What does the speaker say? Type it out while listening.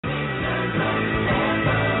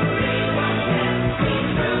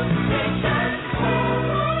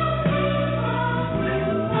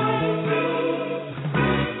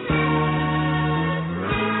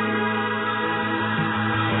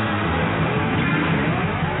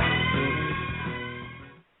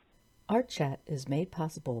Art Chat is made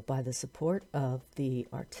possible by the support of the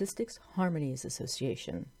Artistic Harmonies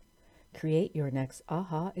Association. Create your next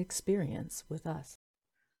aha experience with us.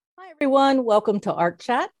 Hi, everyone. Welcome to Art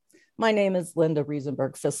Chat. My name is Linda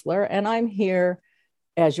Riesenberg-Fissler, and I'm here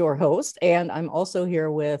as your host. And I'm also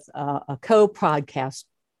here with a co-podcast.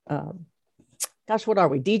 What are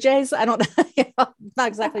we? DJs? I don't know. Not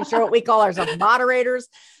exactly sure what we call ourselves. Moderators,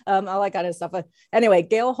 all that kind of stuff. Anyway,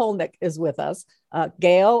 Gail Holnick is with us.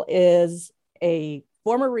 Gail is a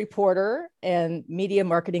former reporter and media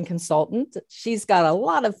marketing consultant. She's got a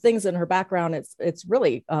lot of things in her background. It's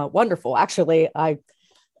really wonderful. Actually, I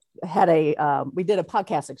had we did a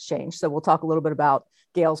podcast exchange. So we'll talk a little bit about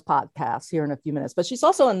Gail's podcast here in a few minutes, but she's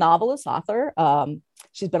also a novelist, author.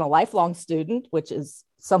 She's been a lifelong student, which is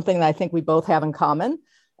something that I think we both have in common.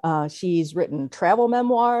 She's written travel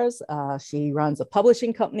memoirs. She runs a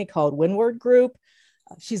publishing company called Windward Group.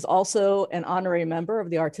 She's also an honorary member of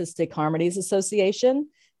the Artistic Harmonies Association,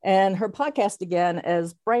 and her podcast again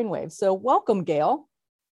is Brainwave. So welcome, Gail.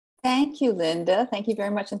 Thank you, Linda. Thank you very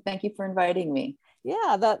much. And thank you for inviting me.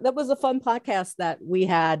 Yeah, that was a fun podcast that we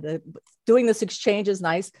had. Doing this exchange is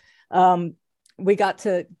nice. We got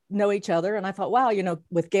to know each other, and I thought, wow,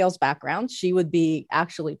 with Gail's background, she would be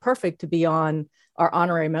actually perfect to be on our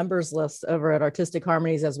honorary members list over at Artistic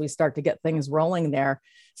Harmonies as we start to get things rolling there.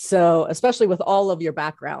 So, especially with all of your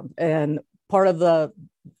background, and part of the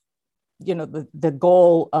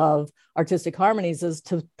goal of Artistic Harmonies is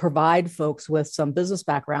to provide folks with some business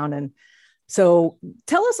background. And so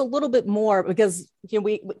tell us a little bit more, because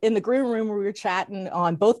we in the green room, we were chatting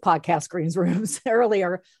on both podcast green rooms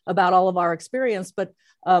earlier about all of our experience, but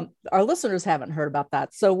our listeners haven't heard about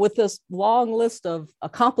that. So with this long list of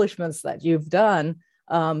accomplishments that you've done,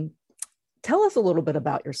 tell us a little bit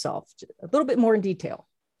about yourself, a little bit more in detail.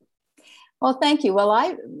 Well, thank you. Well,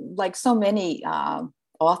 I, like so many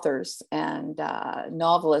authors and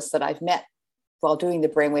novelists that I've met while doing the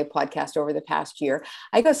Brainwave podcast over the past year,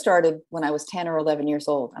 I got started when I was 10 or 11 years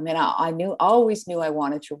old. I mean, I always knew I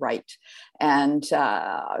wanted to write, and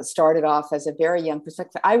started off as a very young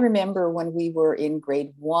perspective. I remember when we were in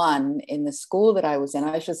grade 1 in the school that I was in,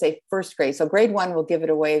 I should say first grade. So grade 1 will give it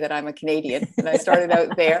away that I'm a Canadian, and I started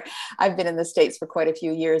out there. I've been in the States for quite a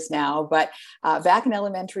few years now, but back in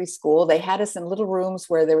elementary school, they had us in little rooms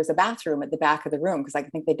where there was a bathroom at the back of the room, because I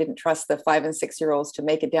think they didn't trust the 5 and 6 year olds to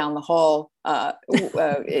make it down the hall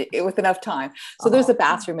with enough time. So there's a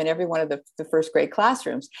bathroom in every one of the first grade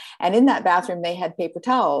classrooms. And in that bathroom, they had paper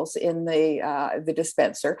towels in the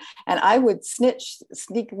dispenser. And I would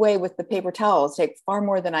sneak away with the paper towels, take far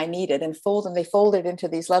more than I needed, and fold them. They folded into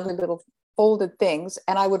these lovely little folded things.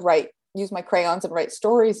 And I would use my crayons and write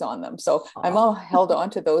stories on them. So I'm all held on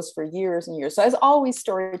to those for years and years. So I was always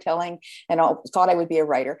storytelling, and thought I would be a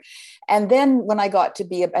writer. And then when I got to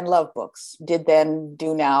be, and love books, did then,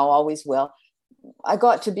 do now, always will. I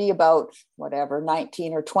got to be about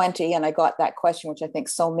 19 or 20. And I got that question, which I think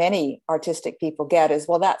so many artistic people get, is,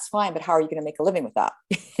 well, that's fine, but how are you going to make a living with that?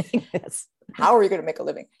 Yes. How are you going to make a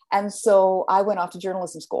living? And so I went off to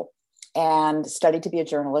journalism school and studied to be a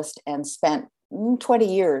journalist, and spent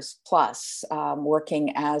 20 years plus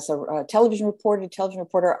working as a television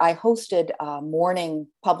reporter. I hosted a morning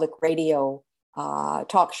public radio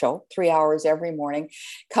talk show, 3 hours every morning,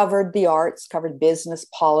 covered the arts, covered business,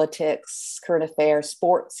 politics, current affairs,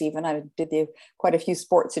 sports even. I did quite a few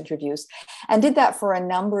sports interviews, and did that for a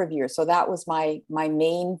number of years. So that was my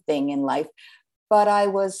main thing in life. But I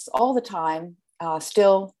was all the time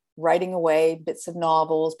still writing away bits of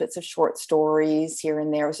novels, bits of short stories here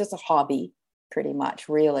and there. It was just a hobby, pretty much,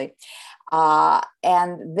 really.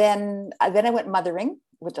 And then I went mothering,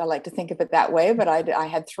 which I like to think of it that way, but I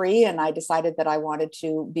had 3, and I decided that I wanted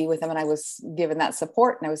to be with them, and I was given that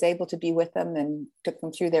support, and I was able to be with them and took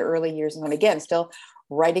them through their early years. And again, still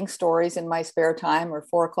writing stories in my spare time, or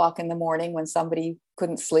 4 o'clock in the morning when somebody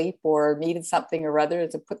couldn't sleep or needed something or other,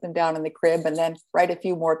 to put them down in the crib and then write a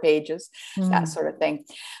few more pages, that sort of thing.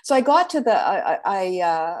 So I got to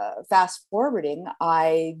fast forwarding,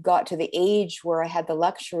 I got to the age where I had the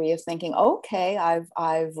luxury of thinking, okay,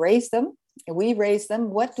 I've raised them. We raised them.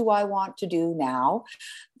 What do I want to do now?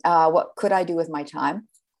 What could I do with my time?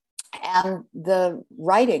 And the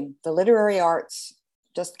writing, the literary arts,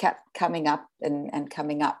 just kept coming up and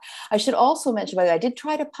coming up. I should also mention, by the way, I did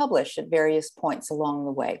try to publish at various points along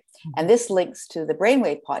the way. And this links to the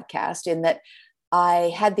Brainwave podcast, in that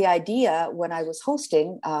I had the idea when I was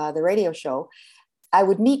hosting the radio show. I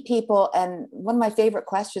would meet people, and one of my favorite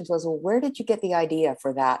questions was, well, where did you get the idea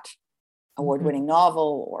for that award-winning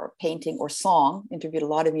novel or painting or song? Interviewed a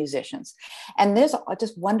lot of musicians. And there's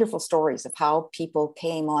just wonderful stories of how people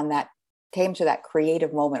came on that came to that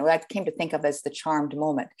creative moment, what I came to think of as the charmed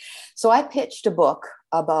moment. So I pitched a book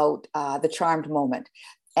about the charmed moment,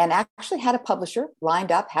 and actually had a publisher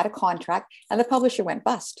lined up, had a contract, and the publisher went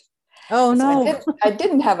bust. Oh, no. So I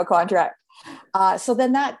didn't have a contract. So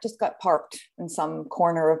then that just got parked in some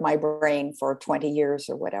corner of my brain for 20 years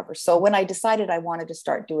or whatever. So when I decided I wanted to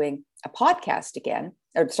start doing a podcast again,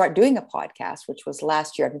 or start doing a podcast, which was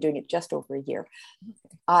last year, I've been doing it just over a year.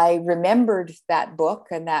 I remembered that book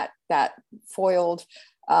and that foiled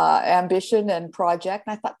ambition and project.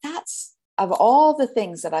 And I thought, that's, of all the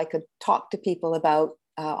things that I could talk to people about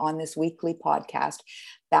on this weekly podcast,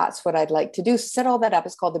 that's what I'd like to do. Set all that up.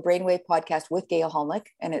 It's called the Brainwave Podcast with Gail Hulnick,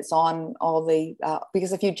 and it's on all the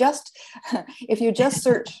because if you just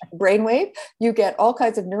search Brainwave, you get all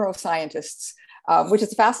kinds of neuroscientists, which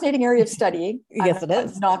is a fascinating area of studying. Yes, it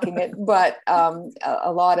is. Knocking it, but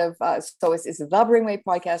a lot of so it's the Brainwave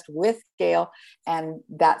Podcast with Gail, and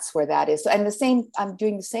that's where that is. So, and I'm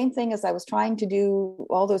doing the same thing as I was trying to do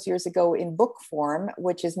all those years ago in book form,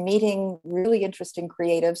 which is meeting really interesting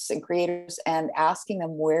creatives and creators and asking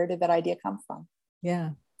them, where did that idea come from?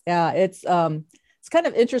 Yeah, it's kind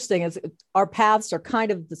of interesting. Our paths are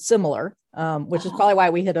kind of similar, which is probably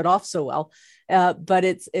why we hit it off so well. But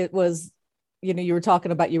it was. You were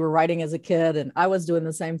talking about you were writing as a kid, and I was doing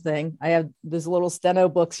the same thing. I had these little steno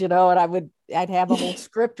books, and I'd have a whole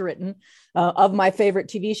script written of my favorite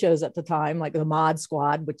TV shows at the time, like the Mod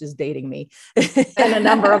Squad, which is dating me, and a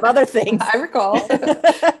number of other things. I recall.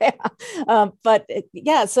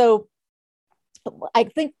 So I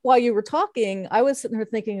think while you were talking, I was sitting there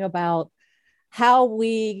thinking about how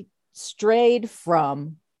we strayed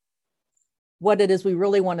from what it is we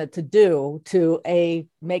really wanted to do to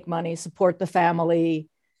make money, support the family,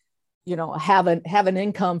 have an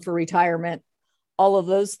income for retirement, all of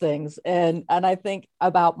those things. And I think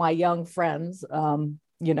about my young friends, in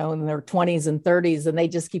their 20s and 30s, and they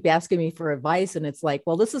just keep asking me for advice. And it's like,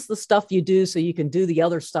 well, this is the stuff you do so you can do the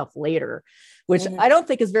other stuff later, which I don't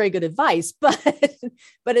think is very good advice, but it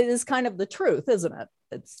is kind of the truth, isn't it?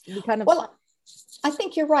 It's kind of... Well, I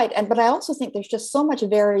think you're right. But I also think there's just so much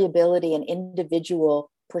variability and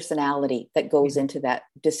individual personality that goes into that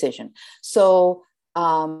decision. So,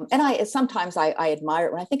 and I admire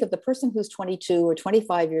it when I think of the person who's 22 or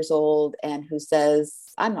 25 years old and who says,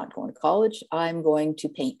 I'm not going to college, I'm going to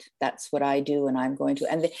paint. That's what I do.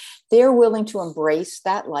 And they're willing to embrace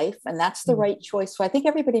that life. And that's the right choice. So I think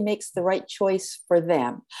everybody makes the right choice for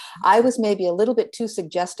them. I was maybe a little bit too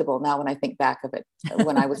suggestible now when I think back of it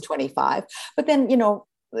when I was 25, but then,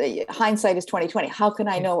 hindsight is 2020. How can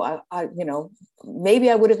I know? Maybe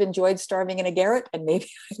I would have enjoyed starving in a garret, and maybe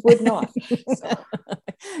I would not. So.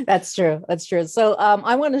 That's true. So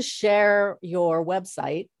I want to share your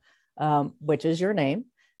website, which is your name,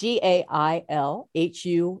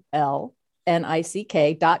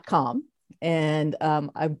 GailHulnick.com. And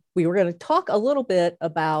we were going to talk a little bit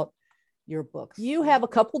about your books. You have a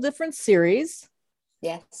couple different series.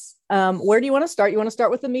 Yes. Where do you want to start? You want to start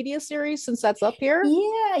with the media series since that's up here?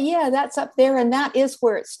 Yeah, that's up there. And that is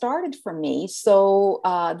where it started for me. So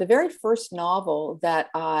the very first novel that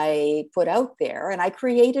I put out there, and I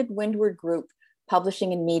created Windward Group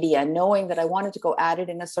Publishing and Media, knowing that I wanted to go at it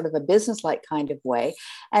in a sort of a business-like kind of way.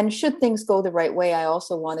 And should things go the right way, I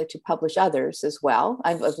also wanted to publish others as well.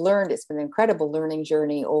 I've learned, it's been an incredible learning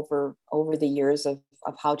journey over the years of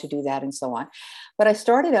how to do that and so on. But I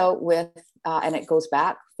started out with, and it goes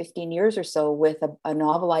back 15 years or so, with a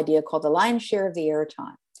novel idea called The Lion's Share of the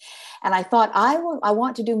Airtime. And I thought, I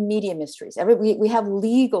want to do media mysteries. We have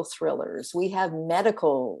legal thrillers. We have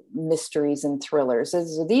medical mysteries and thrillers.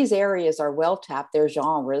 These areas are well tapped. They're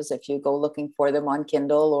genres if you go looking for them on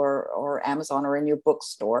Kindle or Amazon or in your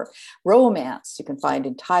bookstore. Romance, you can find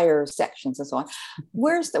entire sections and so on.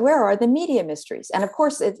 Where are the media mysteries? And of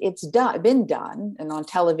course, it's been done. And on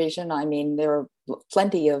television, I mean, there are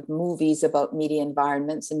plenty of movies about media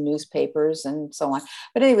environments and newspapers and so on.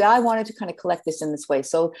 But anyway, I wanted to kind of collect this in this way.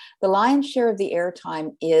 So The Lion's Share of the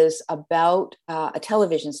Airtime is about a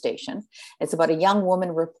television station. It's about a young woman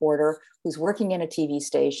reporter who's working in a TV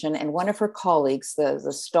station, and one of her colleagues, the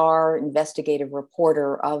star investigative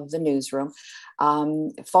reporter of the newsroom,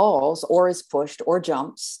 falls or is pushed or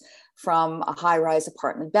jumps from a high-rise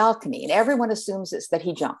apartment balcony. And everyone assumes it's that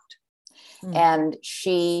he jumped. And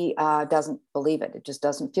she doesn't believe it. It just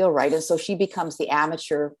doesn't feel right. And so she becomes the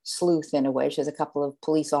amateur sleuth in a way. She has a couple of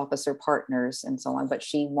police officer partners and so on, but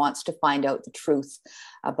she wants to find out the truth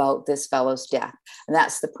about this fellow's death. And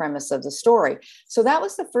that's the premise of the story. So that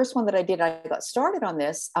was the first one that I did. I got started on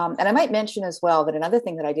this. And I might mention as well that another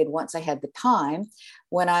thing that I did once I had the time,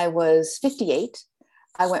 when I was 58,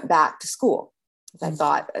 I went back to school. I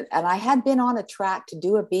thought, and I had been on a track to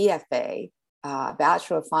do a BFA,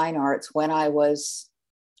 Bachelor of Fine Arts, when I was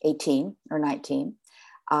 18 or 19,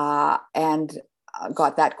 and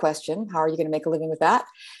got that question, how are you going to make a living with that?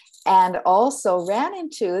 And also ran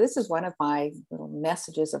into, this is one of my little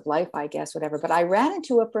messages of life, I guess, whatever, but I ran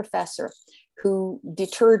into a professor who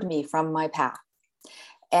deterred me from my path.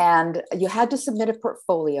 And you had to submit a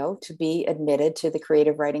portfolio to be admitted to the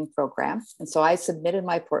creative writing program. And so I submitted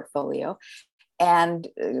my portfolio and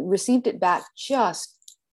received it back just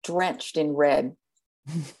drenched in red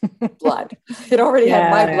blood. It already had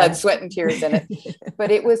my blood, sweat, and tears in it, but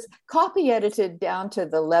it was copy edited down to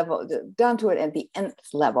the level, down to it at the nth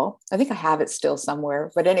level. I think I have it still somewhere,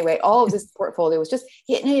 but anyway, all of this portfolio was just,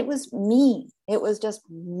 it was mean. It was just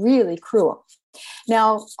really cruel.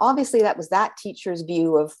 Now, obviously that was that teacher's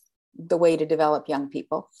view of the way to develop young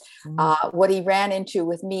people. What he ran into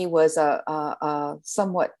with me was a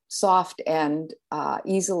somewhat soft and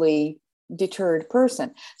easily deterred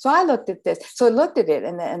person. So I looked at this. So I looked at it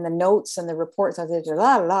and the notes and the reports. I said,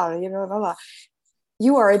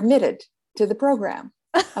 you are admitted to the program.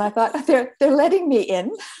 And I thought, they're letting me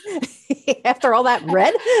in after all that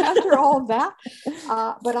red, after all that.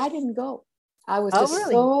 But I didn't go. I was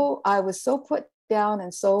I was so put down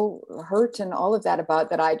and so hurt and all of that about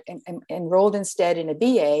that. I enrolled instead in a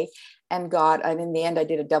BA and in the end, I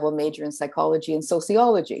did a double major in psychology and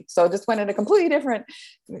sociology. So I just went in a completely different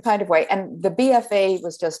kind of way. And the BFA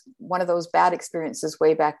was just one of those bad experiences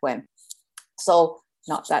way back when. So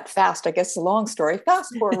not that fast, I guess it's a long story.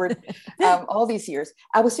 Fast forward all these years.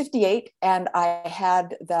 I was 58 and I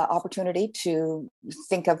had the opportunity to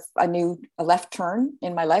think of a left turn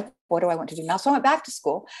in my life. What do I want to do now? So I went back to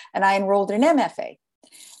school and I enrolled in an MFA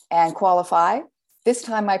and qualified. This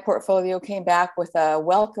time my portfolio came back with a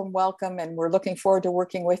welcome, and we're looking forward to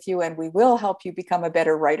working with you and we will help you become a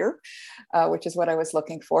better writer, which is what I was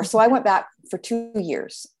looking for. So I went back for 2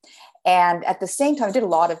 years. And at the same time, I did a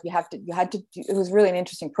lot of, it was really an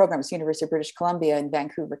interesting program. It's University of British Columbia in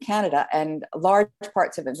Vancouver, Canada. And large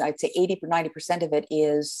parts of it, I'd say 80 or 90% of it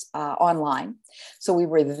is online. So we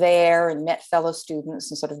were there and met fellow students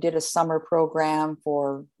and sort of did a summer program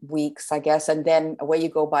for weeks, I guess. And then away you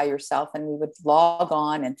go by yourself and we would log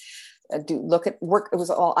on and look at work. It was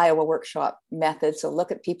all Iowa workshop method. So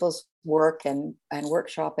look at people's work and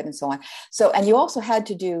workshop it and so on. So, and you also had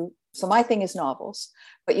to do, so my thing is novels,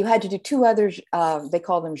 but you had to do 2 others, they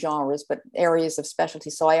call them genres, but areas of specialty.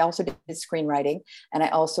 So I also did screenwriting and I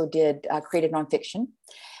also did creative nonfiction.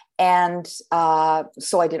 And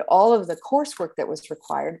so I did all of the coursework that was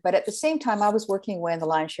required, but at the same time, I was working with the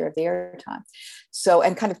lion's share of the airtime. So,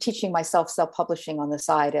 and kind of teaching myself self-publishing on the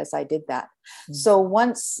side as I did that. Mm-hmm. So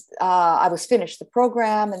once I was finished the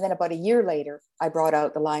program, and then about a year later, I brought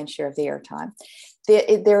out the lion's share of the airtime.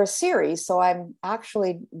 They're a series. So I'm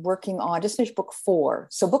actually working on, just finished book 4.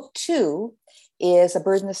 So book 2 is A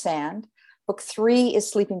Bird in the Sand. Book 3 is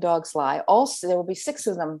Sleeping Dogs Lie. Also, there will be 6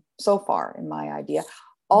 of them so far in my idea.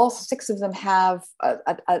 All 6 of them have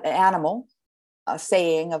an animal, a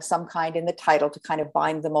saying of some kind in the title to kind of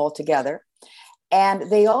bind them all together. And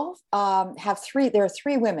they all have 3, there are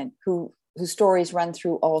 3 women whose stories run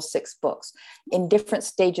through all 6 books in different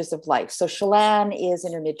stages of life. So Shalane is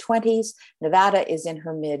in her mid-20s, Nevada is in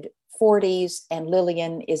her mid-40s, and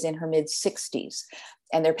Lillian is in her mid-60s.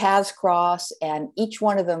 And their paths cross, and each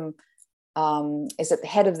one of them is at the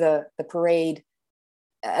head of the parade.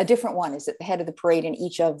 A different one is at the head of the parade in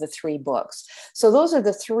each of the 3 books. So those are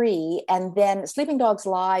the 3. And then Sleeping Dogs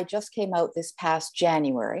Lie just came out this past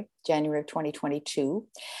January of 2022.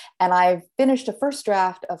 And I've finished a first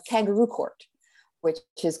draft of Kangaroo Court, which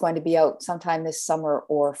is going to be out sometime this summer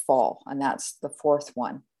or fall. And that's the 4th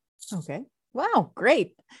one. Okay. Wow.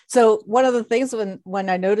 Great. So one of the things when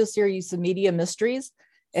I noticed your use of media mysteries,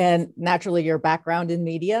 and naturally your background in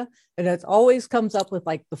media, and it always comes up with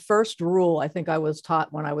like the first rule I think I was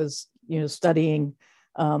taught when I was, studying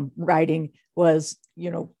writing was,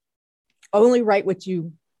 only write what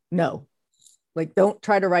you know. Like, don't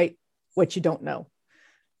try to write what you don't know.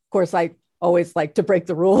 Of course, I always like to break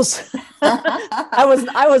the rules.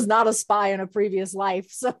 I was not a spy in a previous life,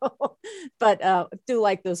 so, but do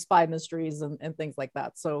like those spy mysteries and things like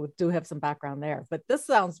that. So do have some background there. But this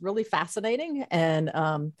sounds really fascinating, and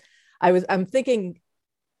I'm thinking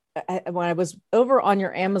when I was over on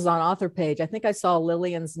your Amazon author page, I think I saw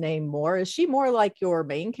Lillian's name more. Is she more like your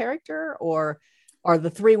main character, or are the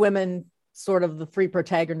 3 women sort of the 3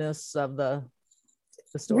 protagonists of the?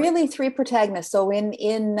 the story? Really, three protagonists. So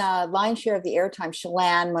in lion's share of the airtime,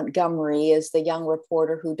 Shalane Montgomery is the young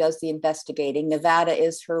reporter who does the investigating. Nevada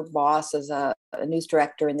is her boss as a news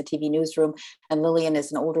director in the TV newsroom, and Lillian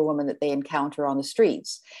is an older woman that they encounter on the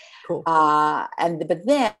streets. Cool. But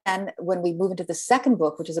then when we move into the second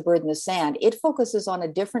book, which is A Bird in the Sand, it focuses on a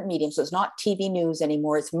different medium. So it's not TV news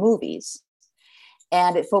anymore, it's movies.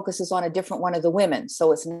 And it focuses on a different one of the women.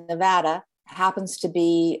 So it's Nevada, happens to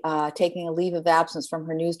be taking a leave of absence from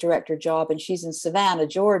her news director job, and she's in Savannah,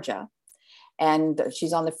 Georgia. And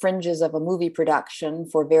she's on the fringes of a movie production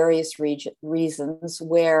for various reasons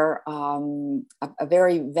where a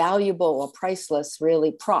very valuable, a priceless,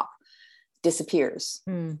 really prop disappears.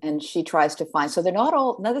 And she tries to find, so they're not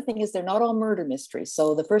all, another thing is they're not all murder mysteries.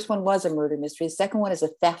 So the first one was a murder mystery. The second one is a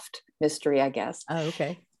theft mystery, I guess. Oh,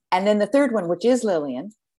 okay. And then the third one, which is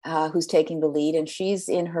Lillian, who's taking the lead, and she's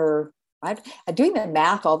in her, doing the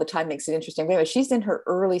math all the time makes it interesting. But anyway, she's in her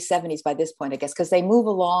early 70s by this point, I guess, because they move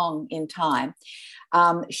along in time.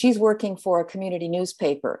 She's working for a community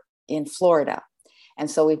newspaper in Florida. And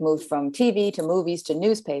so we've moved from TV to movies to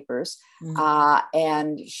newspapers.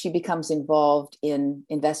 And she becomes involved in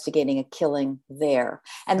investigating a killing there.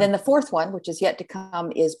 And then the fourth one, which is yet to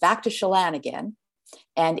come, is back to Shalane again.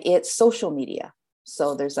 And it's social media.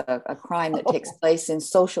 So there's a crime that takes place in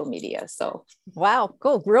social media. So wow,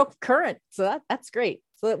 cool, real current. So that's great.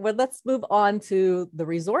 So let's move on to the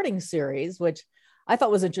Resorting series, which I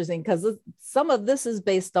thought was interesting because some of this is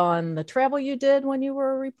based on the travel you did when you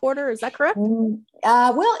were a reporter. Is that correct?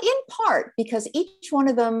 Well, in part, because each one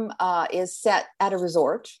of them is set at a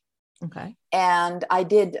resort. Okay. And I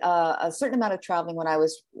did a certain amount of traveling when I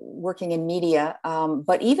was working in media,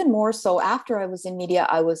 but even more so after I was in media,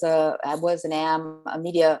 I was and am a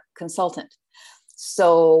media consultant.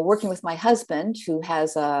 So working with my husband, who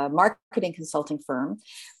has a marketing consulting firm,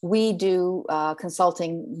 we do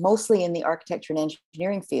consulting mostly in the architecture and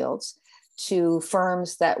engineering fields to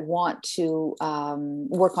firms that want to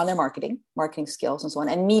work on their marketing skills and so on.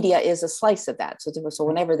 And media is a slice of that. So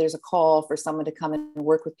whenever there's a call for someone to come in and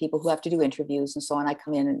work with people who have to do interviews and so on, I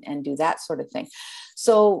come in and do that sort of thing.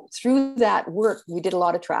 So through that work, we did a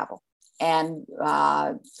lot of travel. And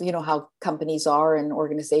you know how companies are and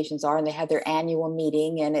organizations are, and they have their annual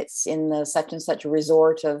meeting, and it's in the such and such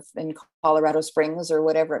resort in Colorado Springs or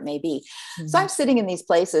whatever it may be. So I'm sitting in these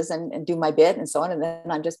places and do my bit and so on, and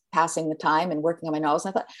then I'm just passing the time and working on my novels.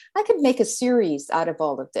 And I thought I could make a series out of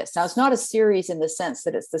all of this. Now it's not a series in the sense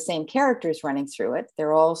that it's the same characters running through it.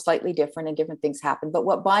 They're all slightly different and different things happen. But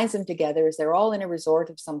what binds them together is they're all in a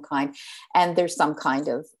resort of some kind, and there's some kind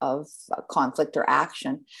of conflict or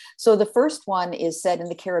action. So the first one is set in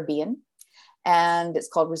the Caribbean, and it's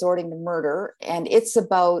called Resorting to Murder. And it's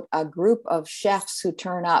about a group of chefs who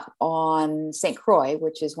turn up on St. Croix,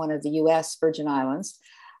 which is one of the US Virgin Islands,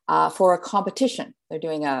 for a competition. They're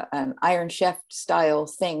doing an Iron Chef style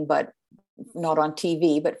thing, but not on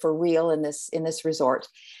TV, but for real in this resort.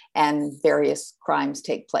 And various crimes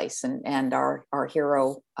take place. And our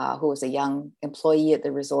hero, who was a young employee at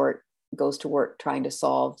the resort, goes to work trying to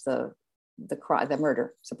solve the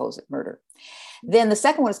supposed murder. Then the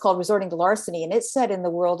second one is called Resorting to Larceny, and it's set in the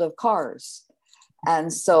world of cars.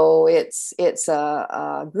 And so it's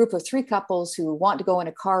a group of three couples who want to go in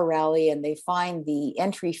a car rally, and they find the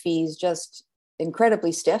entry fees just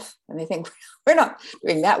incredibly stiff. And they think, we're not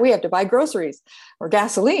doing that. We have to buy groceries or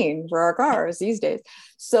gasoline for our cars these days.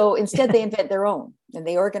 So instead they invent their own, and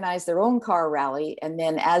they organize their own car rally. And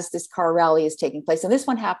then as this car rally is taking place, and this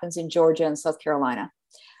one happens in Georgia and South Carolina,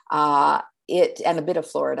 and a bit of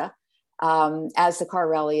Florida. As the car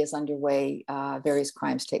rally is underway, various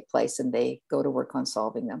crimes take place, and they go to work on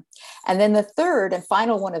solving them. And then the third and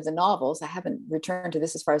final one of the novels, I haven't returned to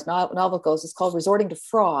this as far as novel goes, is called Resorting to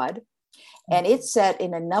Fraud. And it's set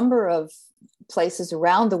in a number of places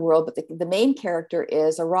around the world, but the main character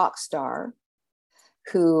is a rock star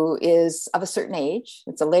who is of a certain age.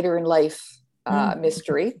 It's a later in life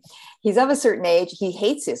mystery. He's of a certain age. He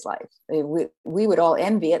hates his life. We would all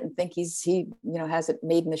envy it and think he has it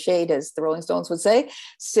made in the shade, as the Rolling Stones would say,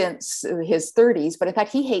 since his 30s. But in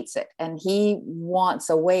fact, he hates it, and he wants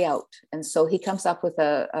a way out. And so he comes up with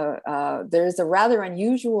there's a rather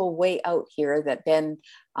unusual way out here that then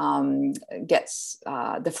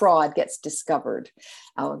the fraud gets discovered.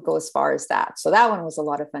 I'll go as far as that. So that one was a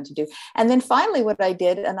lot of fun to do. And then finally, what I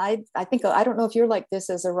did, and I think, I don't know if you're like this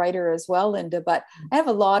as a writer as well, Linda, but I have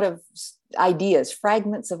a lot of ideas,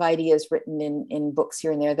 fragments of ideas written in books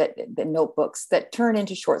here and there, the notebooks that turn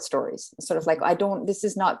into short stories. Sort of like, this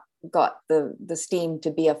has not got the steam to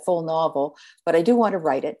be a full novel, but I do want to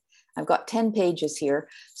write it. I've got 10 pages here.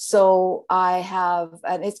 So I have,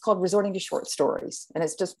 and it's called Resorting to Short Stories. And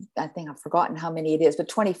it's just, I think I've forgotten how many it is, but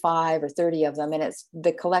 25 or 30 of them. And it's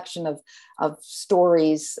the collection of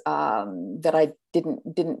stories that I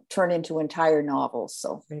didn't turn into entire novels.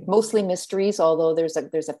 So mostly mysteries, although there's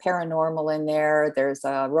a paranormal in there, there's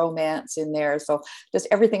a romance in there. So just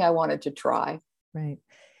everything I wanted to try. Right.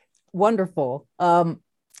 Wonderful.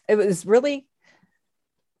 It was really,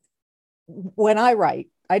 when I write,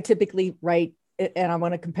 I typically write, and I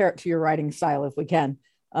want to compare it to your writing style if we can.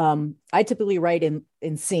 I typically write in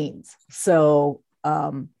scenes. So,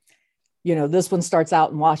 this one starts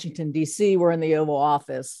out in Washington, D.C. We're in the Oval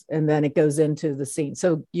Office, and then it goes into the scene.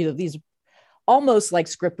 So, these almost like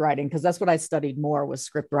script writing, because that's what I studied more was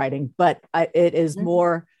script writing, but it is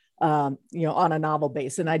more, on a novel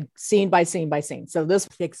base, and scene by scene by scene. So this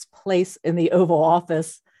takes place in the Oval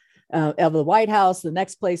Office of the White House. The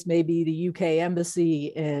next place may be the UK embassy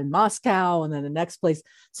in Moscow, and then the next place.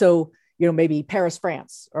 So, maybe Paris,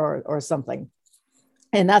 France, or something.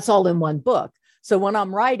 And that's all in one book. So when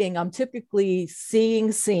I'm writing, I'm typically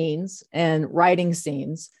seeing scenes and writing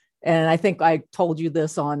scenes. And I think I told you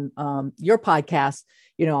this on your podcast,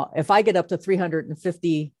 if I get up to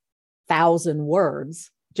 350,000 words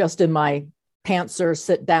just in my pantser,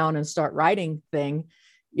 sit down and start writing thing,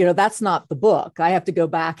 that's not the book. I have to go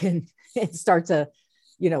back and start to,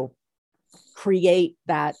 create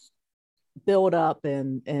that build up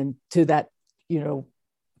and to that,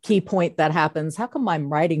 key point that happens. How come my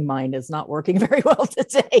writing mind is not working very well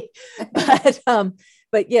today?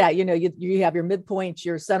 But yeah, you have your midpoint,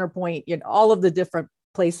 your center point, all of the different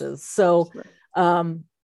places. So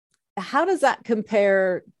how does that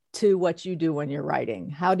compare to what you do when you're writing?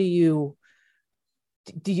 How do you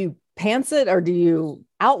pants it, or do you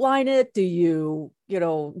outline it? Do you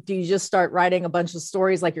just start writing a bunch of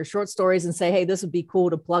stories like your short stories and say, hey, this would be cool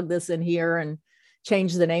to plug this in here and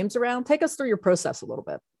change the names around? Take us through your process a little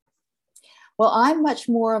bit. Well, I'm much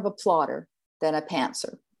more of a plotter than a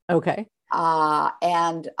pantser. Okay.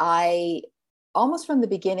 And I almost from the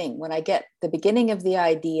beginning, when I get the beginning of the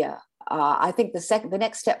idea, I think the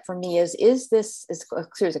next step for me is this is a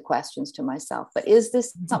series of questions to myself, but is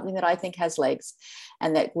this something that I think has legs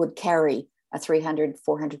and that would carry a 300,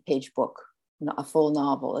 400 page book, a full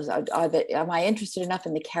novel? Am I interested enough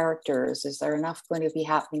in the characters? Is there enough going to be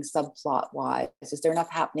happening subplot wise? Is there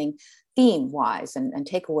enough happening theme wise and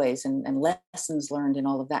takeaways and lessons learned and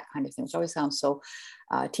all of that kind of thing, which always sounds so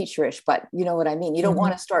teacherish, but you know what I mean? You don't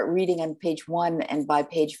want to start reading on page 1 and by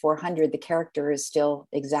page 400, the character is still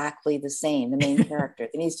exactly the same, the main character.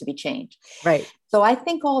 It needs to be changed. Right. So I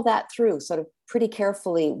think all that through sort of pretty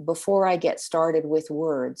carefully before I get started with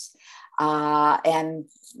words and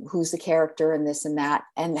who's the character and this and that,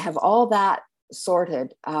 and have all that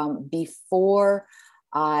sorted before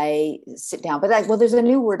I sit down. But there's a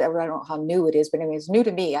new word. I don't know how new it is, but anyway, it's new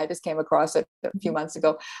to me. I just came across it a few months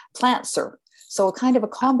ago. Plantser. So kind of a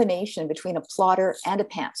combination between a plotter and a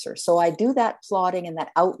pantser. So I do that plotting and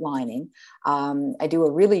that outlining. I do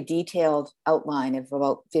a really detailed outline of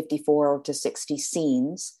about 54 to 60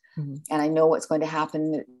 scenes. Mm-hmm. And I know what's going to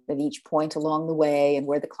happen at each point along the way and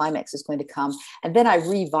where the climax is going to come. And then I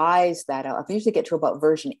revise that out. I usually get to about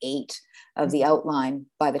version 8 of the outline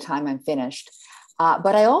by the time I'm finished.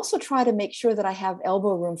 But I also try to make sure that I have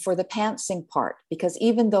elbow room for the pantsing part, because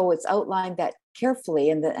even though it's outlined that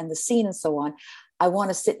carefully and the scene and so on, I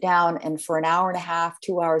want to sit down and for an hour and a half,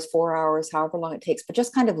 2 hours, 4 hours, however long it takes, but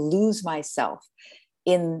just kind of lose myself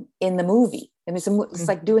in the movie. I mean, it's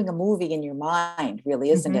like doing a movie in your mind,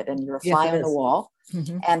 really, isn't it? And you're a fly on the wall.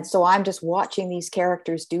 Mm-hmm. And so I'm just watching these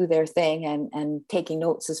characters do their thing and taking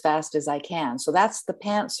notes as fast as I can. So that's the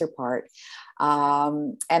pantser part.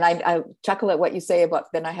 And I chuckle at what you say about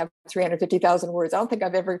then I have 350,000 words. I don't think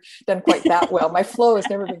I've ever done quite that well. My flow has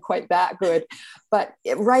never been quite that good, but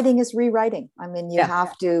writing is rewriting. I mean, you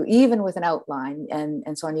have to, even with an outline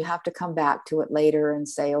and so on, you have to come back to it later and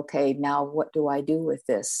say, okay, now what do I do with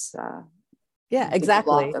this?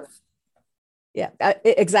 Exactly.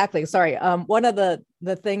 Exactly. Sorry. One of the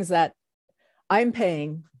things that I'm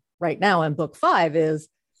paying right now in book 5 is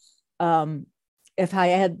if I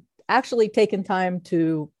had actually taken time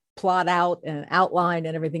to plot out and outline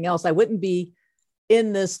and everything else, I wouldn't be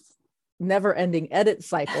in this never-ending edit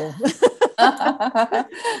cycle to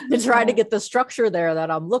try to get the structure there that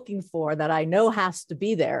I'm looking for, that I know has to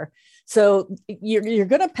be there. So you're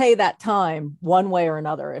going to pay that time one way or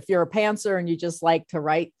another. If you're a pantser and you just like to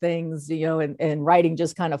write things, and writing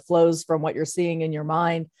just kind of flows from what you're seeing in your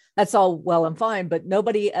mind, that's all well and fine. But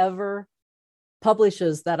nobody ever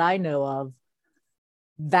publishes that I know of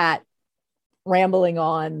that rambling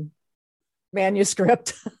on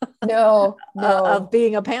manuscript No, no. of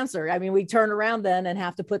being a pantser. I mean, we turn around then and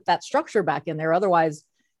have to put that structure back in there. Otherwise,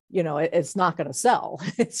 it's not going to sell.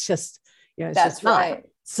 It's just, it's That's just not. right.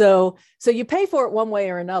 So you pay for it one way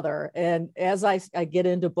or another. And as I get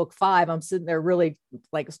into book 5, I'm sitting there really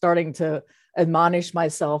like starting to admonish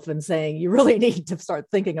myself and saying, you really need to start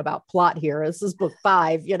thinking about plot here. This is book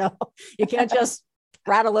 5, you can't just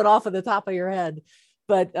rattle it off at the top of your head.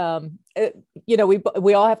 But,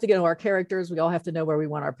 we all have to get to our characters. We all have to know where we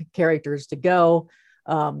want our characters to go.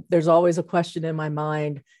 There's always a question in my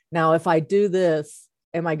mind. Now, if I do this,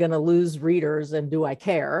 am I going to lose readers, and do I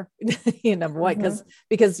care? Number one,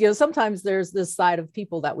 because sometimes there's this side of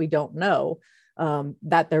people that we don't know,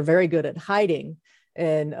 that they're very good at hiding.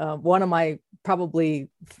 And one of my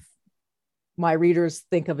readers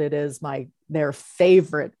think of it as their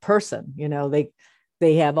favorite person.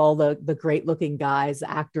 They have all the great looking guys,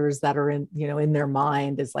 actors that are in their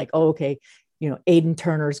mind is like, oh, okay, Aidan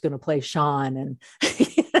Turner is going to play Sean, and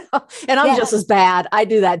and I'm just as bad. I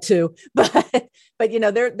do that too, but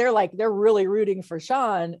they're really rooting for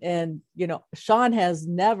Sean, and Sean has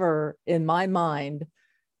never, in my mind,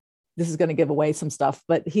 this is going to give away some stuff,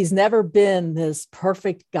 but he's never been this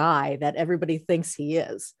perfect guy that everybody thinks he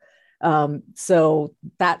is. So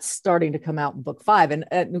that's starting to come out in book 5,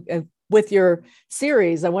 and with your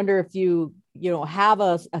series, I wonder if you have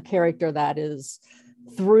a character that is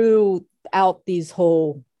throughout these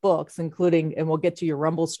whole books, including, and we'll get to your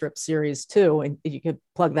Rumble Strip series too, and you could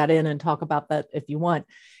plug that in and talk about that if you want.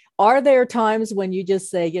 Are there times when you just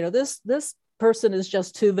say, this person is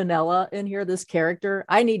just too vanilla in here, this character,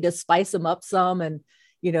 I need to spice them up some, and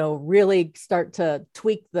really start to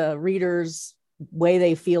tweak the reader's way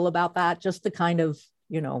they feel about that, just to kind of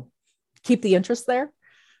keep the interest there,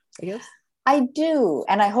 I guess? I do.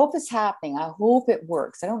 And I hope it's happening. I hope it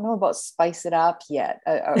works. I don't know about spice it up yet,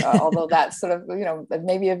 although that's sort of,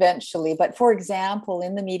 maybe eventually. But for example,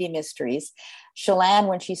 in the Media Mysteries, Shalane,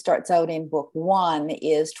 when she starts out in book 1,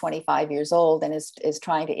 is 25 years old and is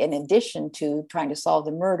trying to, in addition to trying to solve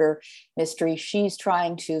the murder mystery, she's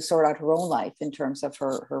trying to sort out her own life in terms of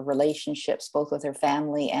her relationships, both with her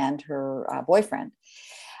family and her boyfriend.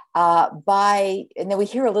 And then we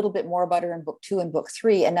hear a little bit more about her in book 2 and book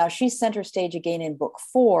 3, and now she's center stage again in book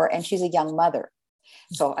 4, and she's a young mother.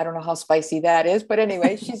 So I don't know how spicy that is, but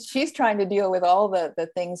anyway, she's trying to deal with all the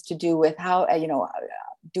things to do with how,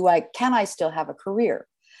 can I still have a career?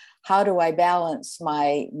 How do I balance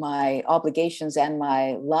my obligations and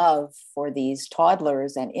my love for these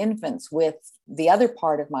toddlers and infants with the other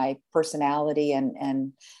part of my personality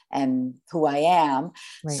and who I am?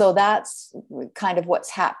 Right. So that's kind of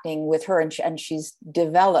what's happening with her, and she's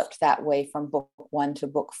developed that way from book 1 to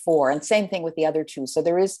book 4, and same thing with the other 2. So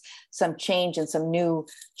there is some change and some new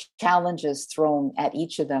challenges thrown at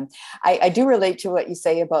each of them. I do relate to what you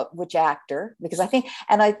say about which actor, because I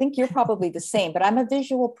think you're probably the same, but I'm a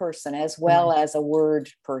visual person as well as a word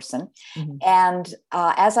person. And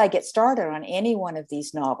as I get started on any one of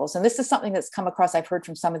these novels, and this is something that's come across, I've heard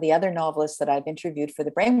from some of the other novelists that I've interviewed for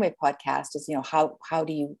the Brainwave podcast, is, how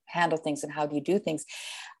do you handle things and how do you do things?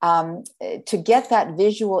 To get that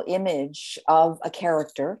visual image of a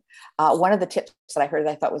character, one of the tips that I heard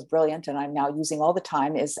that I thought was brilliant, and I'm now using all the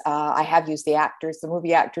time, is I have used the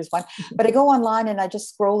movie actors one, but I go online and I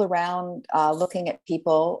just scroll around looking at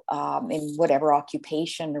people in whatever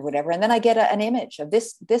occupation or whatever, and then I get an image of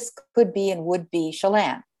this could be and would be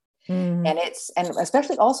Shalane. And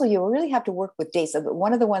especially also, you really have to work with dates.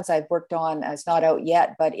 One of the ones I've worked on, it's not out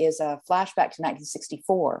yet, but is a flashback to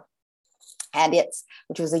 1964. And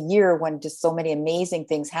which was a year when just so many amazing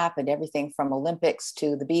things happened, everything from Olympics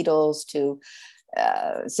to the Beatles to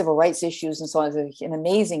civil rights issues and so on. It was an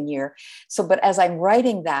amazing year. So, but as I'm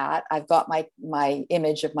writing that, I've got my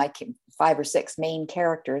image of my 5 or 6 main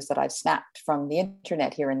characters that I've snapped from the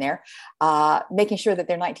internet here and there, making sure that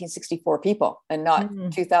they're 1964 people and not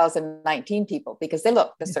 2019 people, because they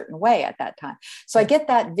looked a certain way at that time. So I get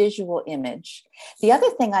that visual image. The other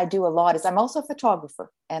thing I do a lot is I'm also a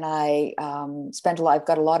photographer, and I I've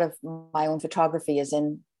got a lot of my own photography is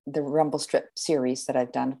in the Rumble Strip series that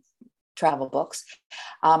I've done, travel books.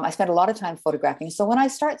 I spend a lot of time photographing. So when I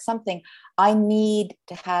start something, I need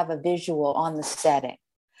to have a visual on the setting.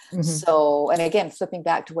 So, and again, flipping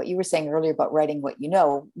back to what you were saying earlier about writing what you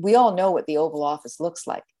know, we all know what the Oval Office looks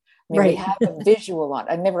like. I mean, we have a visual on.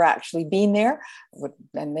 I've never actually been there,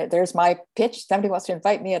 and there's my pitch. Somebody wants to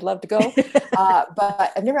invite me, I'd love to go.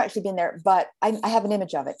 But I've never actually been there, but I have an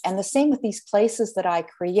image of it. And the same with these places that I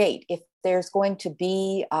create. If there's going to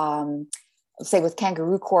be, say with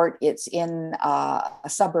Kangaroo Court, it's in a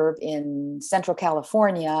suburb in Central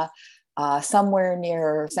California. somewhere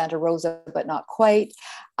near Santa Rosa, but not quite.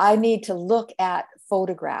 I need to look at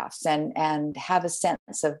photographs and have a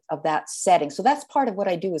sense of that setting. So that's part of what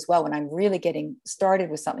I do as well when I'm really getting started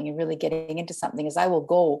with something and really getting into something, is I will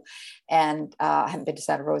go and I haven't been to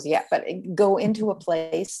Santa Rosa yet, but go into a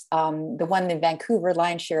place, the one in Vancouver,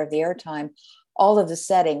 lion's share of the airtime, all of the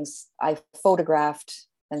settings I photographed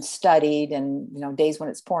and studied, and days when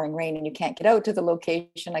it's pouring rain and you can't get out to the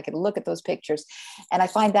location, I could look at those pictures, and I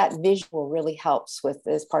find that visual really helps with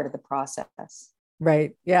as part of the process.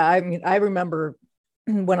 Right. Yeah. I mean, I remember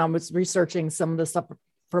when I was researching some of the stuff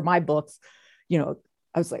for my books, I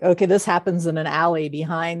was like, okay, this happens in an alley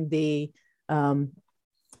behind the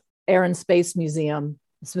Air and Space Museum,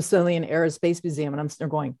 Smithsonian Air and Space Museum, and I'm still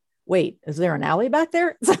going, wait, is there an alley back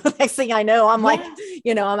there? So next thing I know, I'm like,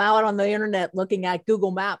 I'm out on the internet looking at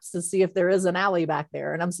Google Maps to see if there is an alley back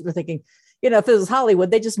there. And I'm sort of thinking, if it was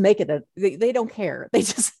Hollywood, they just make it they don't care. They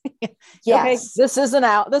just, okay, this is an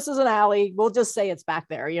alley. We'll just say it's back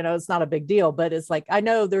there. It's not a big deal, but it's like, I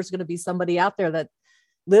know there's going to be somebody out there that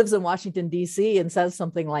lives in Washington, D.C. and says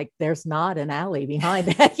something like, there's not an alley behind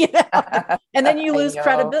that, and then you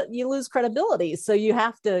lose credibility. So you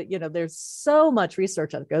have to, there's so much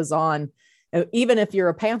research that goes on. Even if you're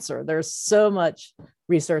a pantser, there's so much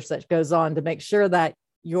research that goes on to make sure that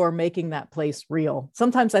you're making that place real.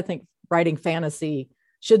 Sometimes I think writing fantasy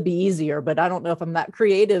should be easier, but I don't know if I'm that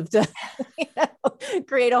creative to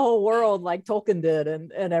create a whole world like Tolkien did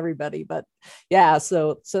and everybody. But yeah,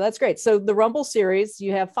 so that's great. So the Rumble series,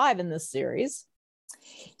 you have 5 in this series.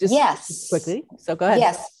 Yes. Quickly. So go ahead.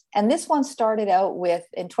 Yes. And this one started out with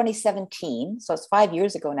in 2017. So it's 5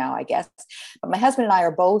 years ago now, I guess. But my husband and I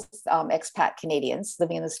are both expat Canadians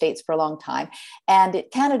living in the States for a long time. And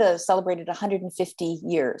Canada celebrated 150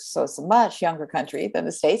 years. So it's a much younger country than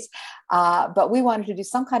the States. But we wanted to do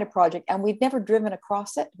some kind of project, and we'd never driven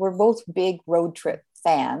across it. We're both big road trip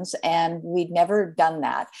fans, and we'd never done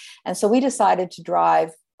that. And so we decided to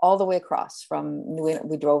drive all the way across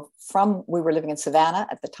we were living in Savannah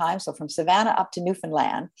at the time. So from Savannah up to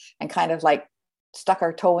Newfoundland, and kind of like stuck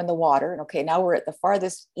our toe in the water. And okay, now we're at the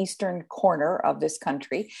farthest eastern corner of this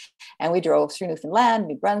country. And we drove through Newfoundland,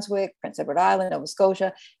 New Brunswick, Prince Edward Island, Nova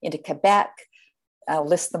Scotia, into Quebec. I'll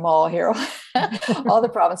list them all here, all the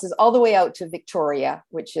provinces, all the way out to Victoria,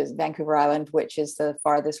 which is Vancouver Island, which is the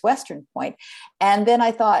farthest western point. And then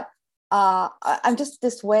I thought, I'm just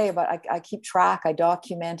this way, but I keep track, I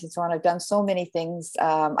document and so on. I've done so many things.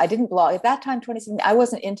 I didn't blog at that time, 2017. I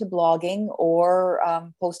wasn't into blogging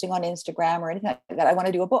or posting on Instagram or anything like that. I want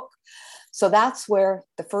to do a book. So that's where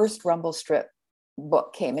the first Rumble Strip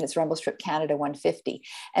book came, and it's Rumble Strip Canada 150.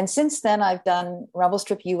 And since then, I've done Rumble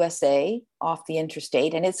Strip USA off the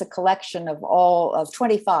interstate, and it's a collection of all of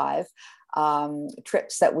 25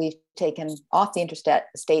 trips that we've taken off the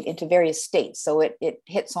interstate into various states. So it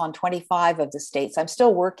hits on 25 of the states. I'm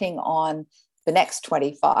still working on the next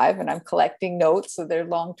 25, and I'm collecting notes. So they're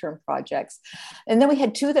long-term projects. And then we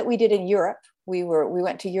had 2 that we did in Europe. We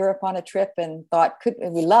went to Europe on a trip and thought,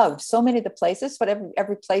 we loved so many of the places, but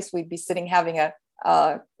every place we'd be sitting having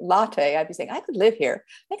a latte, I'd be saying, I could live here.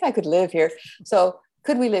 I think I could live here. So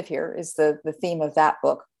could we live here is the theme of that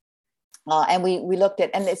book. And we looked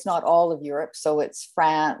at, and it's not all of Europe, so it's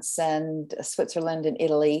France and Switzerland and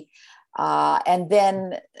Italy. And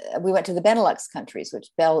then we went to the Benelux countries, which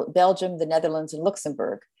Belgium, the Netherlands, and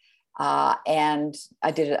Luxembourg. And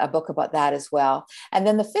I did a book about that as well. And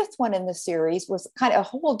then the 5th one in the series was kind of a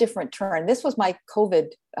whole different turn. This was my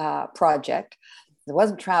COVID project. I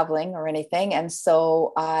wasn't traveling or anything. And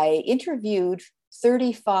so I interviewed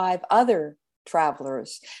 35 other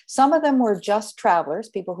travelers. Some of them were just travelers,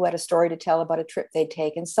 people who had a story to tell about a trip they'd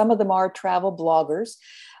taken. Some of them are travel bloggers,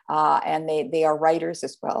 and they are writers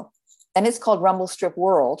as well. And it's called Rumble Strip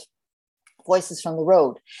World, Voices from the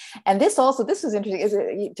Road. And this was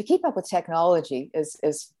interesting. To keep up with technology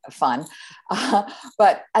is fun.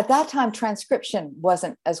 But at that time, transcription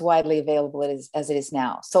wasn't as widely available as it is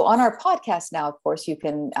now. So on our podcast now, of course, you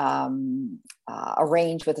can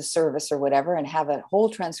arrange with a service or whatever and have a whole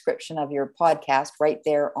transcription of your podcast right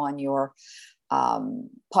there on your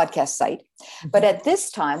podcast site. But at this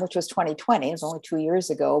time, which was 2020, it was only 2 years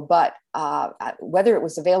ago, but whether it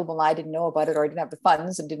was available and I didn't know about it, or I didn't have the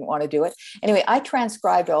funds and didn't want to do it. Anyway, I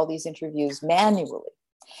transcribed all these interviews manually.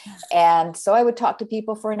 And so I would talk to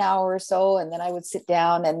people for an hour or so, and then I would sit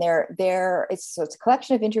down, and it's a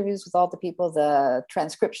collection of interviews with all the people, the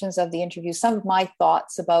transcriptions of the interviews, some of my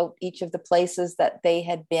thoughts about each of the places that they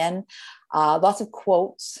had been. Lots of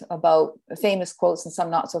quotes, about famous quotes and some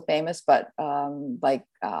not so famous, but I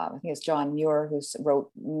think it's John Muir who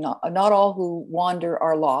wrote, not all who wander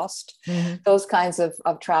are lost, those kinds of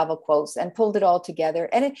travel quotes, and pulled it all together.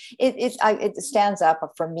 And it stands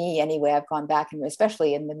up for me anyway. I've gone back, and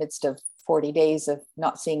especially in the midst of 40 days of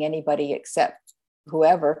not seeing anybody except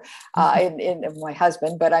whoever, in my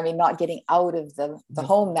husband, but I mean, not getting out of the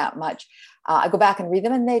home that much. I go back and read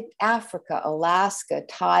them, and Africa, Alaska,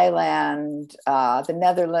 Thailand, the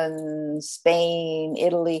Netherlands, Spain,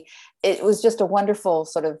 Italy. It was just a wonderful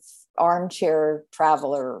sort of armchair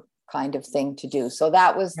traveler kind of thing to do. So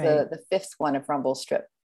that was the fifth one of Rumble Strip.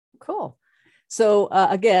 Cool. So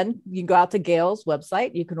again, you can go out to Gail's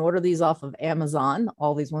website. You can order these off of Amazon,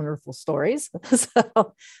 all these wonderful stories.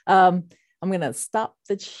 So I'm going to stop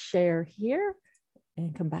the share here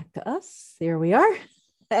and come back to us. Here we are.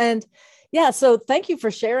 And yeah, so thank you for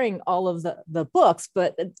sharing all of the books.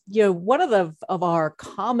 But, one of our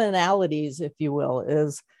commonalities, if you will,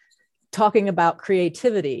 is talking about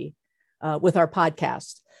creativity with our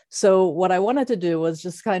podcast. So what I wanted to do was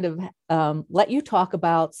just kind of let you talk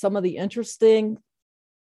about some of the interesting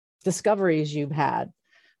discoveries you've had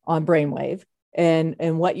on Brainwave,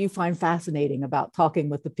 and what you find fascinating about talking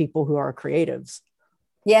with the people who are creatives.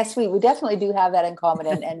 Yes, we definitely do have that in common.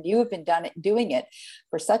 And you have been doing it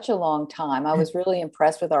for such a long time. I was really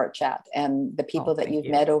impressed with Art Chat and the people that you've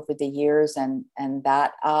met over the years, and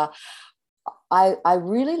that I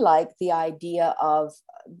really like the idea of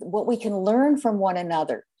what we can learn from one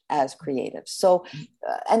another as creatives. So,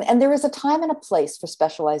 and there is a time and a place for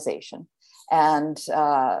specialization and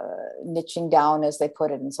niching down, as they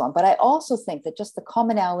put it, and so on. But I also think that just the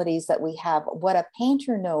commonalities that we have, what a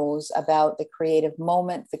painter knows about the creative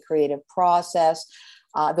moment, the creative process,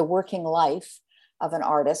 the working life of an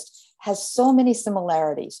artist, has so many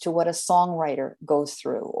similarities to what a songwriter goes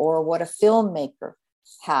through, or what a filmmaker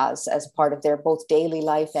has as part of their both daily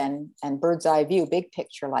life and bird's eye view, big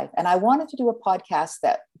picture life. And I wanted to do a podcast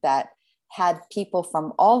that had people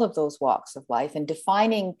from all of those walks of life, and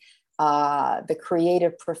defining the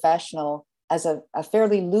creative professional as a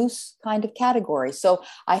fairly loose kind of category. So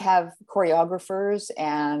I have choreographers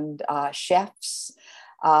and chefs,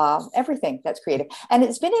 everything that's creative. And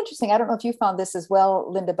it's been interesting. I don't know if you found this as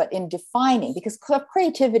well, Linda, but in defining, because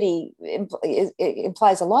creativity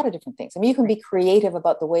implies a lot of different things. I mean, you can be creative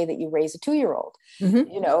about the way that you raise a 2-year-old,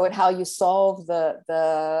 and how you solve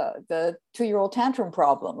the 2-year-old tantrum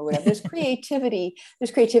problem or whatever. There's creativity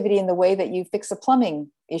in the way that you fix a plumbing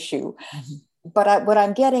issue. But what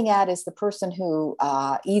I'm getting at is the person who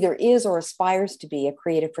either is or aspires to be a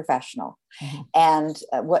creative professional, and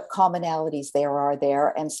what commonalities there are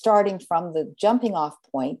there, and starting from the jumping off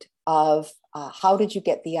point of how did you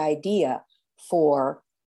get the idea for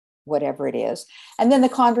whatever it is. And then the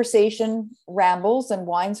conversation rambles and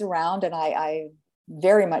winds around, and I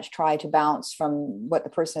very much try to bounce from what the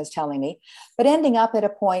person is telling me, but ending up at a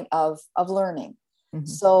point of learning.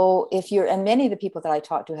 So and many of the people that I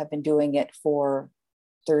talk to have been doing it for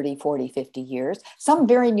 30, 40, 50 years, some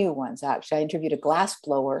very new ones, actually. I interviewed a glass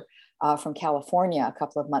blower from California a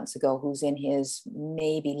couple of months ago, who's in his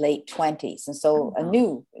maybe late 20s. And so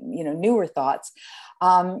newer thoughts.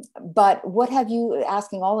 But what have you,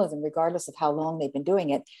 asking all of them, regardless of how long they've been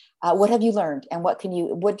doing it, what have you learned? And what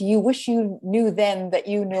do you wish you knew then that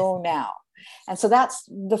you know now? And so that's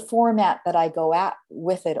the format that I go at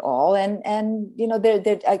with it all. And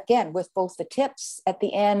they're again, with both the tips at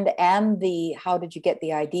the end and the how did you get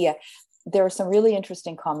the idea, there are some really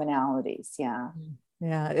interesting commonalities. Yeah,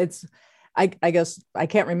 I guess I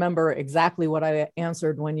can't remember exactly what I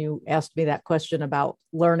answered when you asked me that question about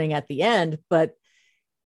learning at the end, but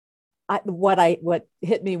what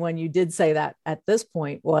hit me when you did say that at this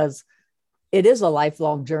point was, it is a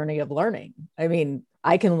lifelong journey of learning. I mean,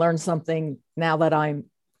 I can learn something now that I'm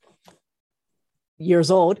years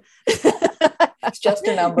old. It's just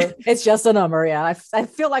a number. It's just a number. Yeah. I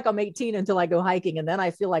feel like I'm 18 until I go hiking, and then I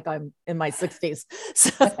feel like I'm in my 60s.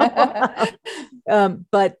 So,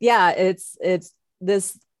 but yeah, it's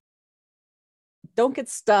this, don't get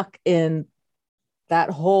stuck in that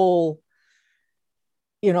whole,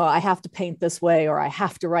 I have to paint this way, or I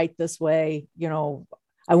have to write this way.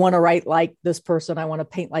 I want to write like this person. I want to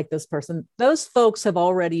paint like this person. Those folks have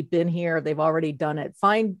already been here. They've already done it.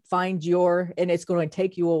 Find and it's going to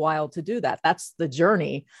take you a while to do that. That's the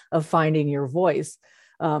journey of finding your voice,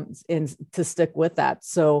 and to stick with that.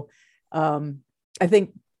 So I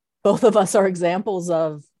think both of us are examples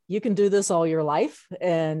of, you can do this all your life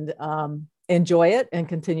and enjoy it and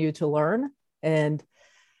continue to learn. And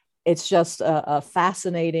it's just a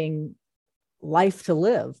fascinating life to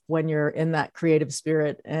live when you're in that creative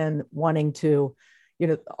spirit and wanting to,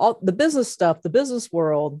 all the business stuff, the business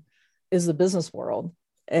world is the business world.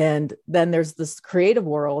 And then there's this creative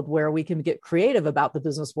world where we can get creative about the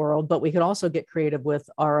business world, but we can also get creative with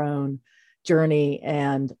our own journey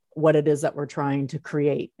and what it is that we're trying to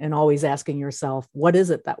create, and always asking yourself, what is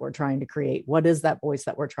it that we're trying to create? What is that voice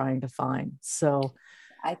that we're trying to find? So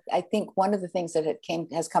I think one of the things that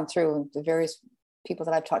has come through the various people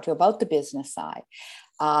that I've talked to about the business side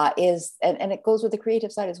is, and it goes with the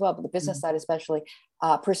creative side as well, but the business side especially,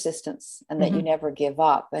 persistence, and that you never give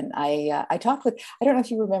up. And I talked with, I don't know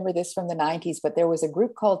if you remember this from the 90s, but there was a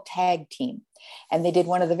group called Tag Team, and they did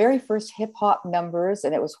one of the very first hip hop numbers,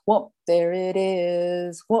 and it was whoop, there it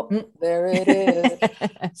is, whoop, there it is.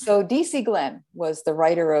 So DC Glenn was the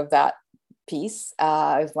writer of that piece,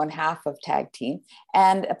 is one half of Tag Team,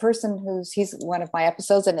 and a person he's one of my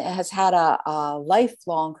episodes, and has had a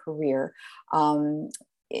lifelong career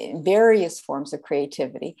in various forms of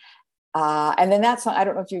creativity. And then that song, I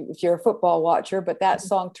don't know if you're a football watcher, but that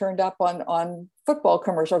song turned up on football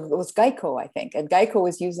commercial. It was Geico, I think. And Geico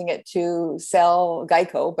was using it to sell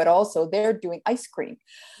Geico, but also they're doing ice cream.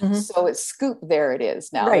 So it's Scoop, there it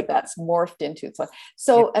is now, right. That's morphed into.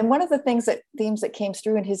 So and one of the themes that came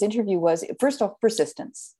through in his interview was, first off,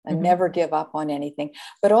 persistence, and never give up on anything.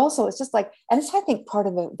 But also it's just like, and it's, I think, part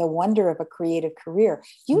of the wonder of a creative career.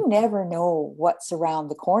 You never know what's around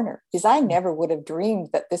the corner, because I never would have dreamed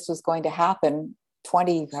that this was going to happen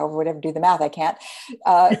 20, however, whatever, do the math, I can't,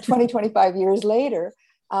 20, 25 years later,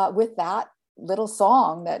 with that little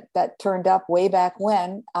song that turned up way back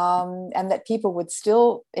when, and that people would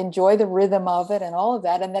still enjoy the rhythm of it and all of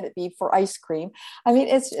that, and that it be for ice cream. I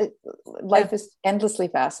mean, life is endlessly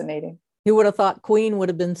fascinating. Who would have thought Queen would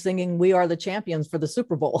have been singing "We Are the Champions" for the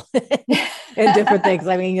Super Bowl and different things?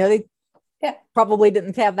 I mean, they probably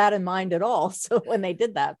didn't have that in mind at all. So when they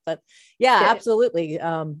did that, but absolutely.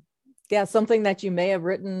 Something that you may have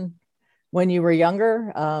written when you were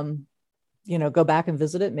younger, go back and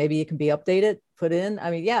visit it. Maybe it can be updated, put in.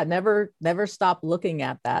 I mean, never stop looking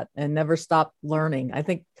at that, and never stop learning. I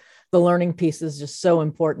think the learning piece is just so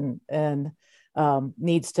important, and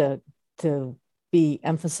needs to be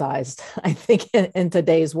emphasized. I think in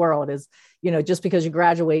today's world is, just because you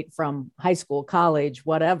graduate from high school, college,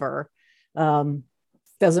 whatever,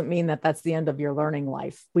 doesn't mean that that's the end of your learning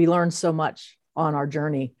life. We learn so much on our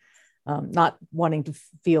journey. Not wanting to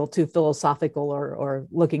feel too philosophical or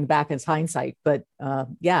looking back as hindsight, but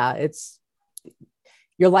it's,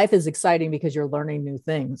 your life is exciting because you're learning new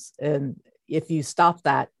things. And if you stop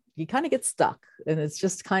that, you kind of get stuck, and it's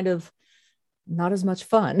just kind of not as much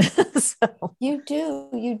fun. So. You do.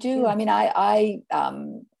 Yeah. I mean, I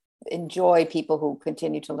enjoy people who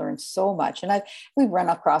continue to learn so much. And we've run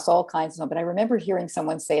across all kinds of them, but I remember hearing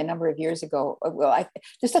someone say a number of years ago,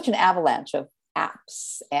 there's such an avalanche of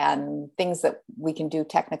apps and things that we can do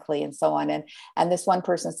technically and so on. And this one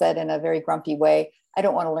person said in a very grumpy way, I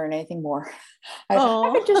don't want to learn anything more. I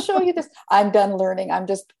can just show you this. I'm done learning. I'm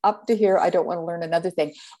just up to here. I don't want to learn another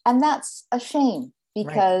thing. And that's a shame,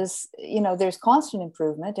 because, there's constant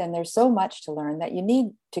improvement, and there's so much to learn that you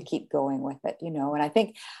need to keep going with it, and I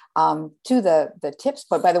think to the tips,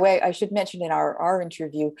 but by the way, I should mention in our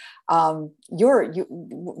interview,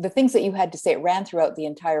 the things that you had to say, it ran throughout the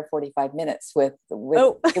entire 45 minutes it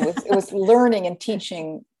was learning and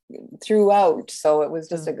teaching throughout. So it was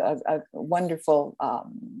just a wonderful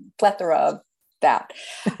plethora of that.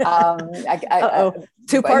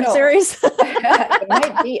 Two-part series. It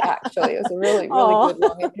might be, actually. It was a really, really good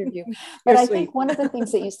long interview. But I think one of the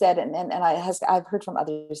things that you said, and I've heard from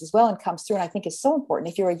others as well, and comes through, and I think is so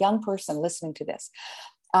important, if you're a young person listening to this,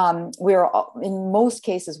 we're, in most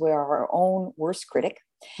cases, we are our own worst critic.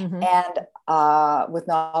 And with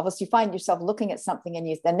novels, you find yourself looking at something,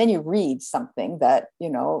 and then you read something that,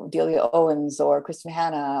 Delia Owens or Kristen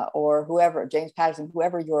Hanna or whoever, James Patterson,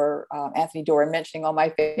 whoever your Anthony Doerr, mentioning all my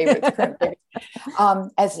favorites, current favorites,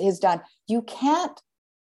 as is done. You can't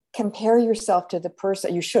compare yourself to the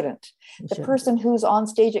person, you shouldn't, person who's on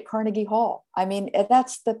stage at Carnegie Hall. I mean,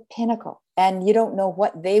 that's the pinnacle, and you don't know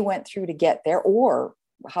what they went through to get there, or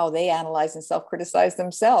how they analyze and self-criticize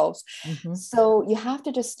themselves. So you have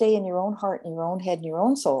to just stay in your own heart, in your own head, in your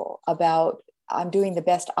own soul about, I'm doing the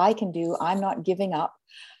best I can do. I'm not giving up,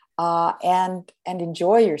 and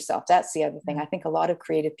enjoy yourself. That's the other thing. I think a lot of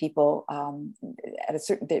creative people, at a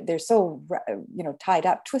certain, they're so, tied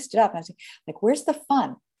up, twisted up. And I was like, where's the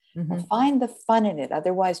fun? Well, find the fun in it.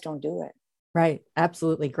 Otherwise, don't do it. Right.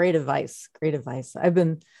 Absolutely. Great advice. I've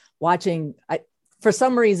been watching, for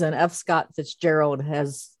some reason, F. Scott Fitzgerald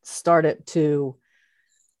has started to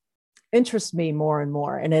interests me more and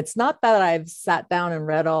more. And it's not that I've sat down and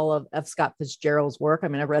read all of F. Scott Fitzgerald's work. I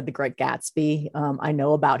mean, I've read The Great Gatsby. I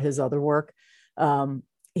know about his other work.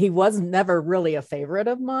 He was never really a favorite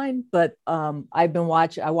of mine, but I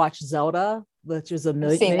watched Zelda, which is a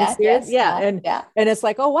mini series. Yes. Yeah. And it's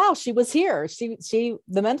like, oh, wow, she was here. The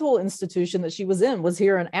mental institution that she was in was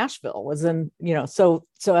here in Asheville, was in, so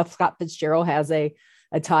F. Scott Fitzgerald has a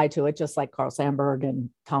tie to it, just like Carl Sandburg and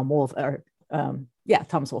Tom Wolfe,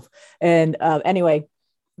 Thomas Wolfe. And anyway,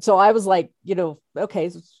 so I was like,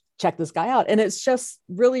 okay, check this guy out. And it's just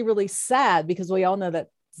really, really sad because we all know that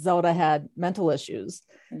Zelda had mental issues,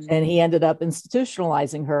 and he ended up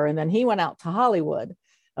institutionalizing her. And then he went out to Hollywood,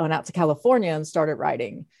 went out to California and started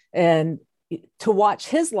writing. And to watch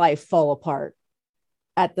his life fall apart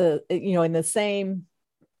at in the same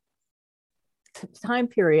time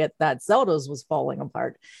period that Zelda's was falling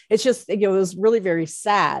apart, it's just, it was really very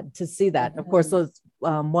sad to see that. Of course, those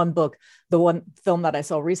one book, the one film that I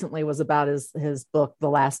saw recently was about his book, The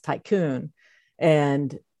Last Tycoon.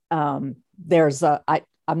 And there's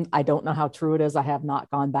I don't know how true it is. I have not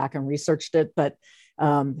gone back and researched it, but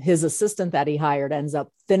his assistant that he hired ends up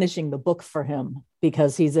finishing the book for him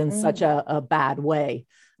because he's in such a bad way,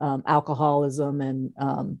 alcoholism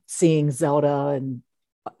and seeing Zelda and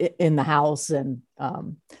in the house. And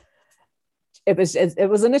it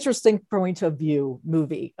was an interesting point of view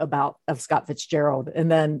movie about F. Scott Fitzgerald, and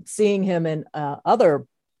then seeing him in other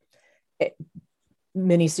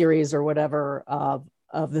miniseries or whatever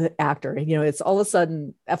of the actor. It's all of a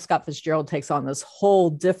sudden F. Scott Fitzgerald takes on this whole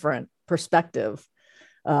different perspective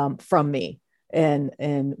from me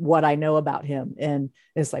and what I know about him. And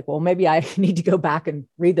it's like, well, maybe I need to go back and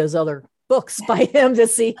read those other books by him to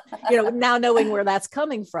see, now knowing where that's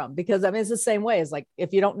coming from. Because I mean, it's the same way. It's like,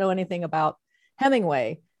 if you don't know anything about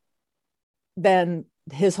Hemingway, then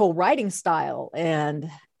his whole writing style and,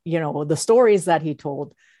 the stories that he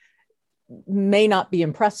told may not be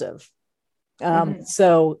impressive.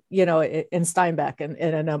 So, in Steinbeck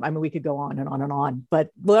and I mean, we could go on and on and on, but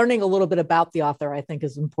learning a little bit about the author, I think,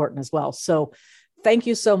 is important as well. So thank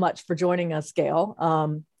you so much for joining us,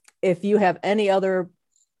 Gail. If you have any other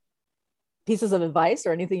pieces of advice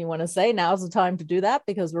or anything you want to say, now's the time to do that,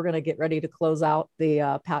 because we're going to get ready to close out the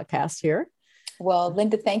podcast here. Well,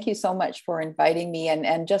 Linda, thank you so much for inviting me.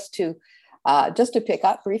 And just to pick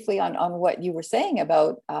up briefly on what you were saying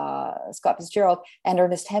about Scott Fitzgerald and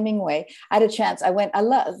Ernest Hemingway, I had a chance.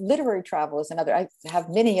 Literary travel is another. I have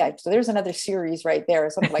many. So there's another series right there.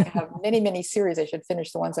 Sort of like I have many series. I should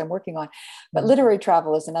finish the ones I'm working on. But literary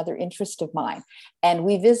travel is another interest of mine. And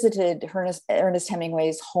we visited Ernest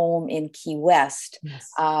Hemingway's home in Key West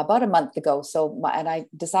about a month ago. And I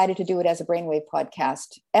decided to do it as a Brainwave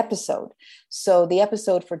podcast episode. So the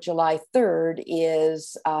episode for July 3rd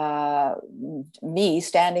is me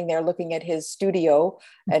standing there looking at his studio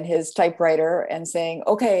and his typewriter and saying,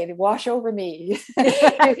 okay, wash over me.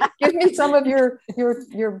 Give me some of your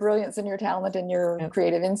brilliance and your talent and your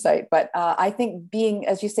creative insight. But I think being,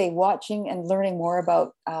 as you say, watching and learning more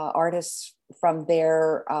about artists from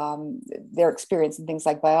their experience and things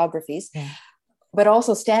like biographies, but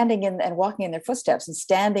also standing in and walking in their footsteps and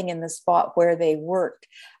standing in the spot where they worked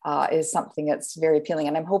is something that's very appealing.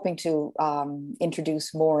 And I'm hoping to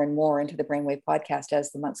introduce more and more into the Brainwave podcast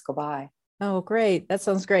as the months go by. Oh, great. That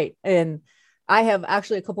sounds great. And I have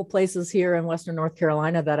actually a couple places here in Western North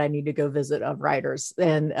Carolina that I need to go visit of writers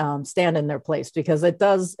and stand in their place, because it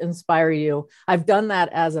does inspire you. I've done that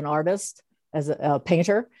as an artist, as a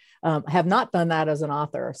painter. Have not done that as an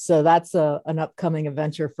author. So that's an upcoming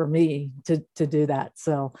adventure for me to do that.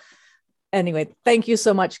 So anyway, thank you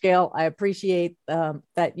so much, Gail. I appreciate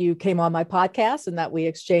that you came on my podcast and that we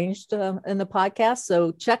exchanged in the podcast.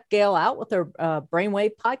 So check Gail out with her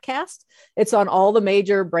Brainwave podcast. It's on all the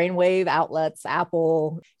major Brainwave outlets,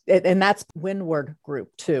 Apple, and that's Windward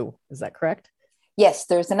Group too. Is that correct? Yes,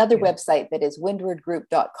 there's another website that is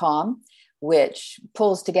windwardgroup.com, which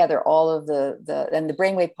pulls together all of and the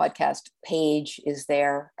Brainwave podcast page is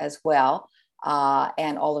there as well,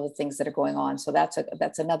 and all of the things that are going on. So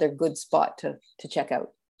that's another good spot to check out.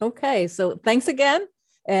 Okay, so thanks again,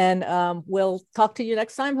 and we'll talk to you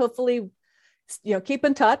next time. Hopefully, keep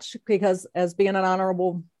in touch, because as being an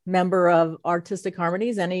honorable member of Artistic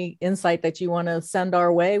Harmonies, any insight that you want to send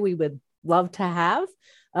our way, we would love to have.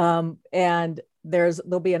 And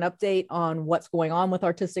there'll be an update on what's going on with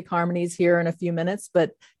Artistic Harmonies here in a few minutes, but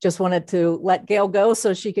just wanted to let Gail go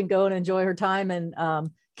so she can go and enjoy her time in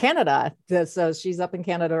Canada. So she's up in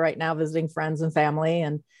Canada right now visiting friends and family.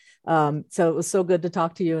 And so it was so good to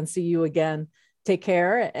talk to you and see you again. Take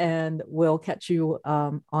care, and we'll catch you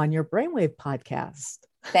on your Brainwave podcast.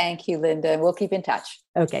 Thank you, Linda. We'll keep in touch.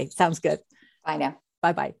 Okay, sounds good. Bye now.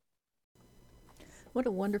 Bye-bye. What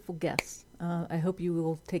a wonderful guest. I hope you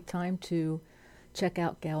will take time to check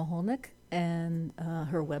out Gail Holnick and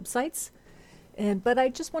her websites. But I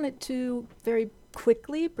just wanted to very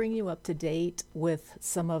quickly bring you up to date with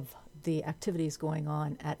some of the activities going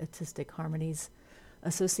on at Autistic Harmonies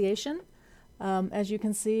Association. As you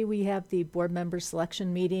can see, we have the board member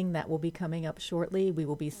selection meeting that will be coming up shortly. We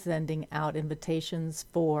will be sending out invitations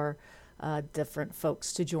for different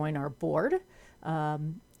folks to join our board.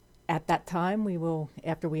 At that time, we will,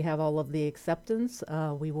 after we have all of the acceptance,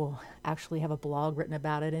 we will actually have a blog written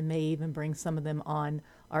about it and may even bring some of them on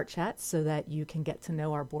Art Chat so that you can get to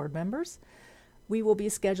know our board members. We will be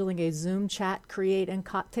scheduling a Zoom chat, create, and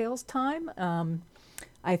cocktails time.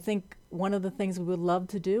 I think one of the things we would love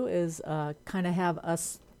to do is kind of have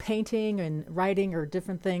us painting and writing or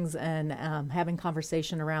different things and having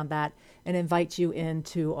conversation around that and invite you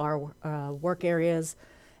into our work areas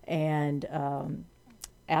and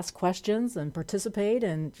ask questions and participate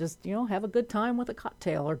and just, have a good time with a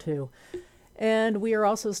cocktail or two. And we are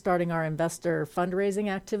also starting our investor fundraising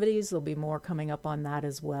activities. There'll be more coming up on that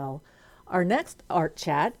as well. Our next Art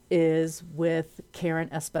Chat is with Karen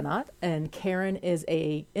Espinat, and Karen is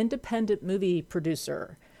an independent movie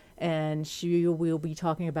producer. And she will be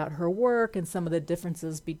talking about her work and some of the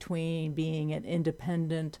differences between being an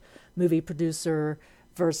independent movie producer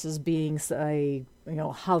versus being a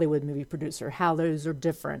Hollywood movie producer, how those are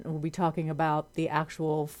different. And we'll be talking about the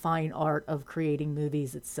actual fine art of creating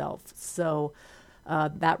movies itself. So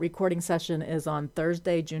that recording session is on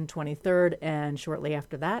Thursday, June 23rd, and shortly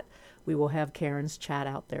after that, we will have Karen's chat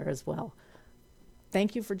out there as well.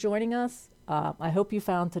 Thank you for joining us. I hope you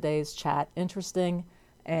found today's chat interesting,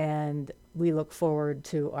 and we look forward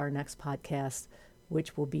to our next podcast,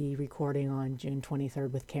 which will be recording on June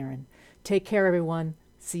 23rd with Karen. Take care, everyone.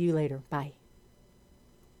 See you later. Bye.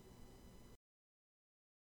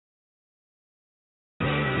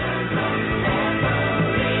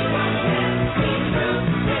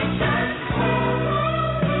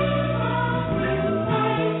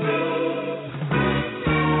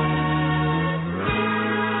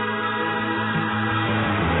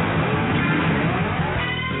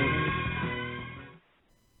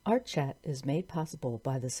 Art Chat is made possible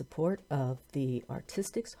by the support of the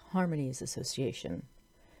Artistics Harmonies Association.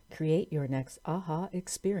 Create your next aha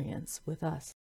experience with us.